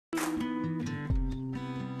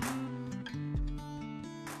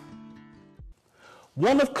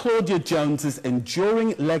One of Claudia Jones's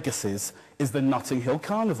enduring legacies is the Notting Hill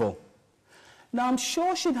Carnival. Now, I'm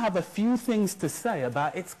sure she'd have a few things to say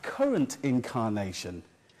about its current incarnation,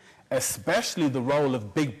 especially the role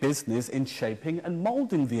of big business in shaping and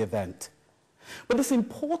moulding the event. But it's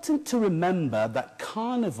important to remember that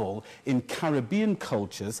carnival in Caribbean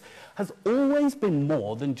cultures has always been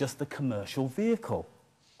more than just a commercial vehicle.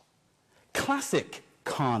 Classic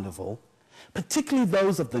carnival, particularly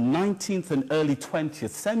those of the 19th and early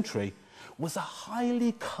 20th century, was a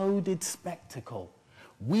highly coded spectacle,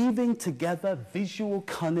 weaving together visual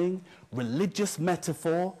cunning, religious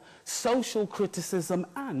metaphor, social criticism,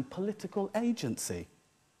 and political agency.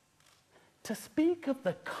 To speak of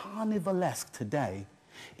the carnivalesque today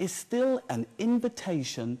is still an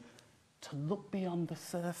invitation to look beyond the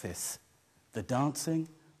surface, the dancing,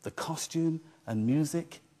 the costume and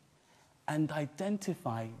music, and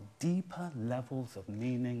identify deeper levels of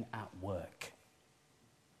meaning at work.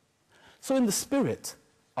 So in the spirit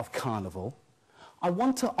of carnival, I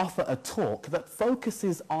want to offer a talk that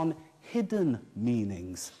focuses on hidden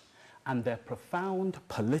meanings and their profound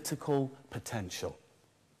political potential.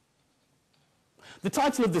 The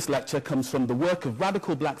title of this lecture comes from the work of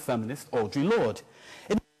radical black feminist Audrey Lorde.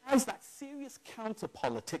 It implies that serious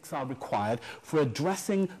counter-politics are required for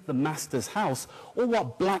addressing the master's house, or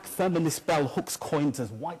what black feminist bell hooks coins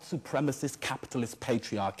as white supremacist capitalist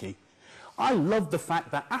patriarchy. I love the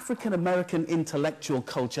fact that African-American intellectual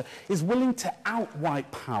culture is willing to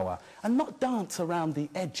out-white power and not dance around the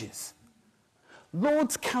edges.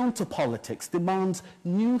 Lorde's counter-politics demands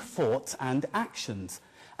new thoughts and actions,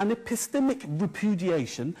 an epistemic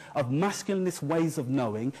repudiation of masculinist ways of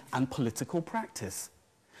knowing and political practice.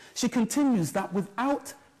 She continues that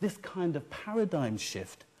without this kind of paradigm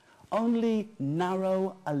shift, only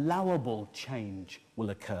narrow, allowable change will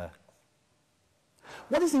occur.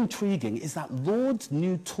 What is intriguing is that Lorde's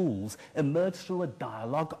new tools emerge through a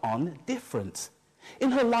dialogue on difference.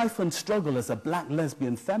 In her life and struggle as a black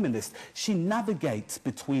lesbian feminist, she navigates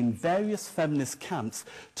between various feminist camps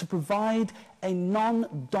to provide a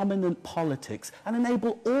non-dominant politics and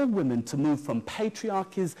enable all women to move from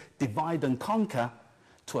patriarchy's divide and conquer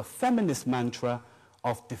to a feminist mantra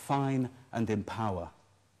of define and empower.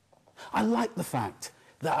 I like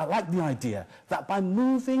the idea that by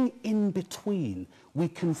moving in between, we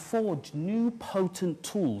can forge new potent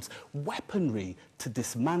tools, weaponry to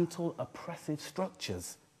dismantle oppressive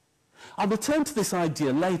structures. I'll return to this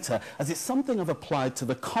idea later, as it's something I've applied to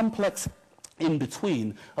the complex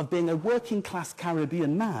in-between of being a working-class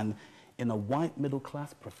Caribbean man in a white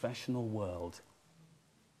middle-class professional world.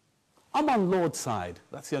 I'm on Lorde's side.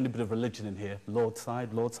 That's the only bit of religion in here. Lorde's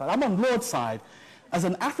side, Lorde's side. I'm on Lorde's side. As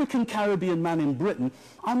an African Caribbean man in Britain,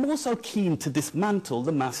 I'm also keen to dismantle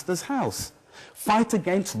the master's house, fight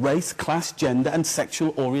against race, class, gender, and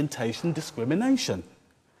sexual orientation discrimination.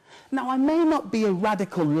 Now, I may not be a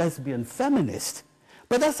radical lesbian feminist,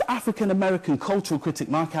 but as African-American cultural critic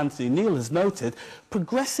Mark Anthony Neal has noted,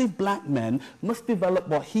 progressive black men must develop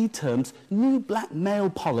what he terms new black male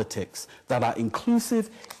politics that are inclusive,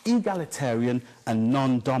 egalitarian, and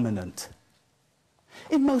non-dominant.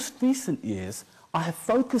 In most recent years, I have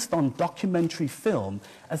focused on documentary film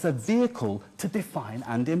as a vehicle to define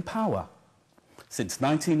and empower. Since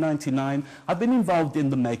 1999, I've been involved in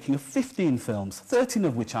the making of 15 films, 13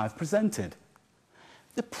 of which I've presented.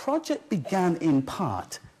 The project began in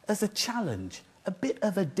part as a challenge, a bit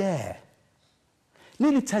of a dare.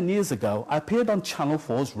 Nearly 10 years ago, I appeared on Channel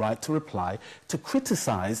 4's Right to Reply to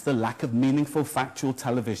criticize the lack of meaningful factual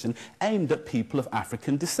television aimed at people of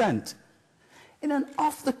African descent. In an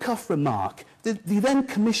off-the-cuff remark, the then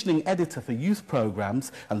commissioning editor for youth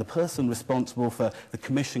programs and the person responsible for the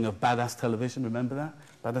commissioning of Badass Television, remember that?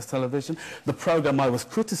 Badass Television? The program I was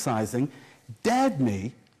criticizing, dared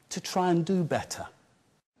me to try and do better.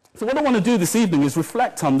 So what I want to do this evening is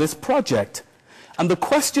reflect on this project. And the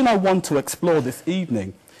question I want to explore this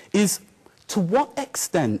evening is, to what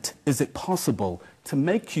extent is it possible to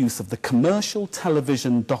make use of the commercial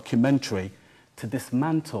television documentary to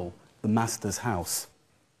dismantle the master's house?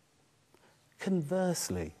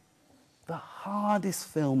 Conversely, the hardest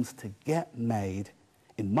films to get made,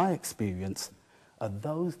 in my experience, are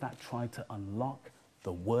those that try to unlock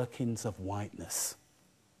the workings of whiteness.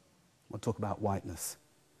 We'll talk about whiteness.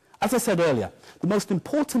 As I said earlier, the most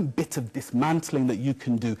important bit of dismantling that you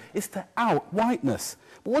can do is to out whiteness.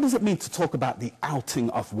 But what does it mean to talk about the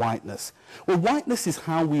outing of whiteness? Well, whiteness is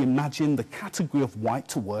how we imagine the category of white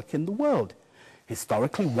to work in the world.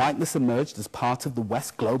 Historically, whiteness emerged as part of the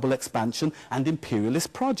West global expansion and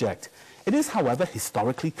imperialist project. It is, however,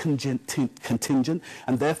 historically contingent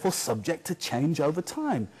and therefore subject to change over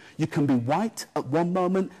time. You can be white at one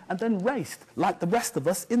moment and then raced, like the rest of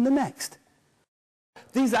us, in the next.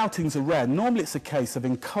 These outings are rare. Normally it's a case of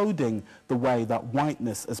encoding the way that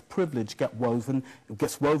whiteness as privilege gets woven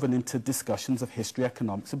into discussions of history,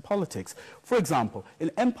 economics and politics. For example,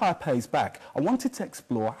 in Empire Pays Back, I wanted to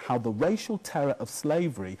explore how the racial terror of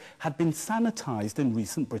slavery had been sanitized in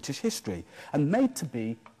recent British history and made to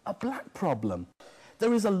be a black problem.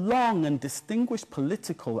 There is a long and distinguished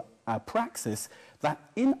political praxis that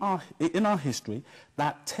in our history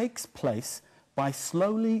that takes place by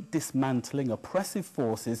slowly dismantling oppressive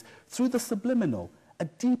forces through the subliminal, a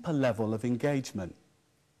deeper level of engagement.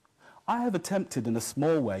 I have attempted in a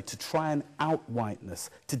small way to try and out whiteness,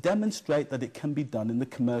 to demonstrate that it can be done in the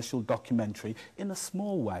commercial documentary in a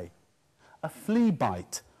small way. A flea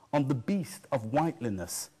bite on the beast of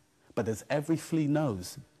whiteliness. But as every flea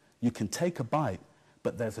knows, you can take a bite,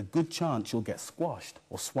 but there's a good chance you'll get squashed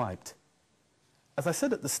or swiped. As I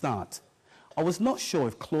said at the start, I was not sure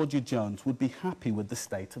if Claudia Jones would be happy with the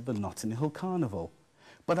state of the Notting Hill Carnival,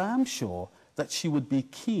 but I am sure that she would be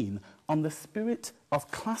keen on the spirit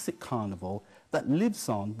of classic carnival that lives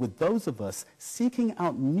on with those of us seeking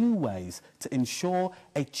out new ways to ensure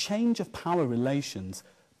a change of power relations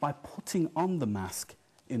by putting on the mask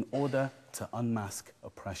in order to unmask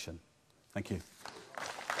oppression. Thank you.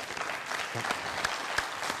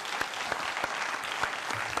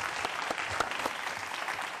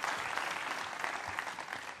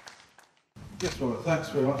 Yes, Robert, thanks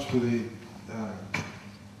very much for the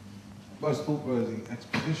most thought-provoking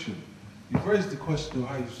exposition. You've raised the question of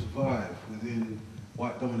how you survive within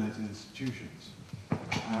white-dominated institutions.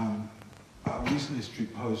 Our recent history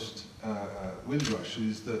post Windrush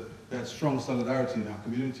is that we had strong solidarity in our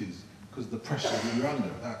communities because of the pressure we were under.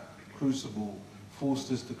 That crucible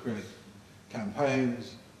forced us to create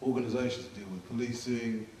campaigns, organisations to deal with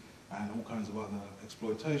policing and all kinds of other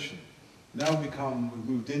exploitation. Now we've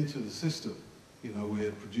moved into the system. You know,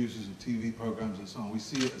 we're producers of TV programs and so on. We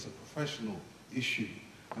see it as a professional issue,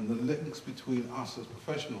 and the links between us as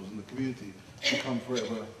professionals and the community become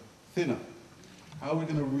forever thinner. How are we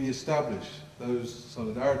going to re-establish those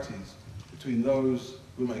solidarities between those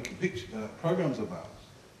who are making programs about us?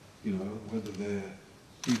 You know, whether they're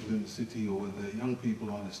people in the city or whether they're young people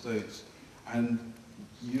on estates, and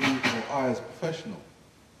you or I as a professional,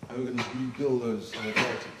 how are we going to rebuild those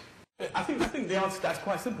solidarities? I think the answer to that's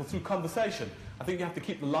quite simple, through conversation. I think you have to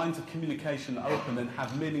keep the lines of communication open and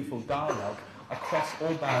have meaningful dialogue across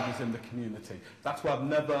all boundaries in the community. That's why I've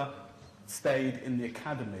never stayed in the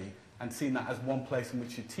academy and seen that as one place in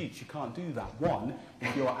which you teach. You can't do that. One,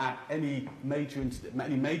 if you're at any major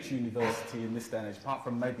university in this day and age, apart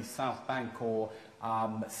from maybe South Bank or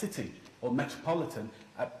City or Metropolitan,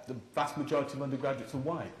 the vast majority of undergraduates are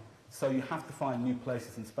white. So you have to find new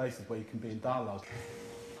places and spaces where you can be in dialogue.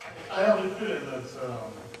 I have a feeling that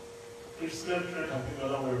if slave trade had been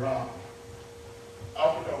the other way around,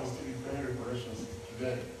 Africa will still be very reparations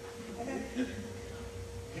today.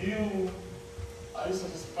 Are you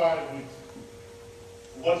satisfied with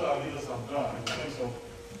what our leaders have done in terms of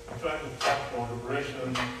trying to fight for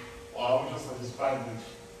liberation, or are we just satisfied with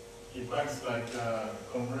events like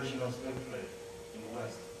commemoration of slave trade in the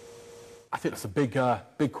West? I think that's a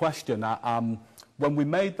big question. When we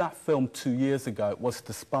made that film 2 years ago, it was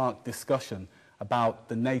to spark discussion about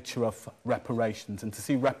the nature of reparations and to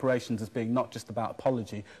see reparations as being not just about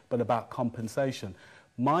apology, but about compensation.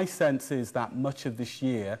 My sense is that much of this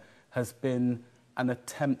year has been an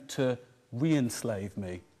attempt to re-enslave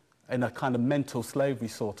me in a kind of mental slavery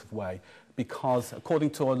sort of way, because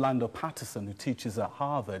according to Orlando Patterson, who teaches at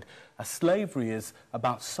Harvard, slavery is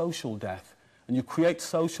about social death, and you create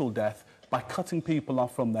social death by cutting people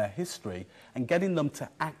off from their history and getting them to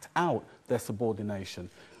act out their subordination.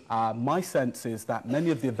 My sense is that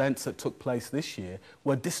many of the events that took place this year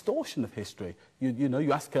were distortion of history. You know,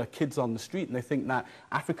 you ask kids on the street and they think that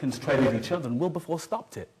Africans traded each other and Wilberforce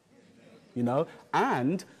stopped it. You know,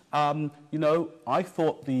 and you know, I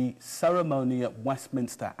thought the ceremony at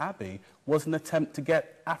Westminster Abbey was an attempt to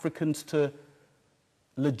get Africans to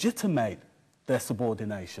legitimate their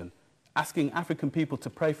subordination, asking African people to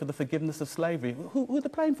pray for the forgiveness of slavery. Who are they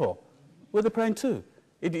praying for? Who are they praying to?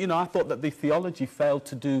 You know, I thought that the theology failed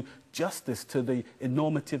to do justice to the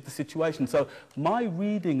enormity of the situation. So my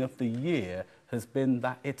reading of the year has been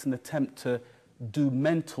that it's an attempt to do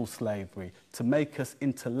mental slavery, to make us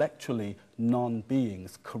intellectually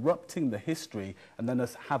non-beings, corrupting the history, and then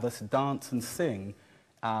have us dance and sing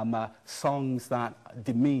songs that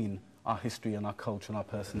demean our history and our culture and our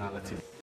personality.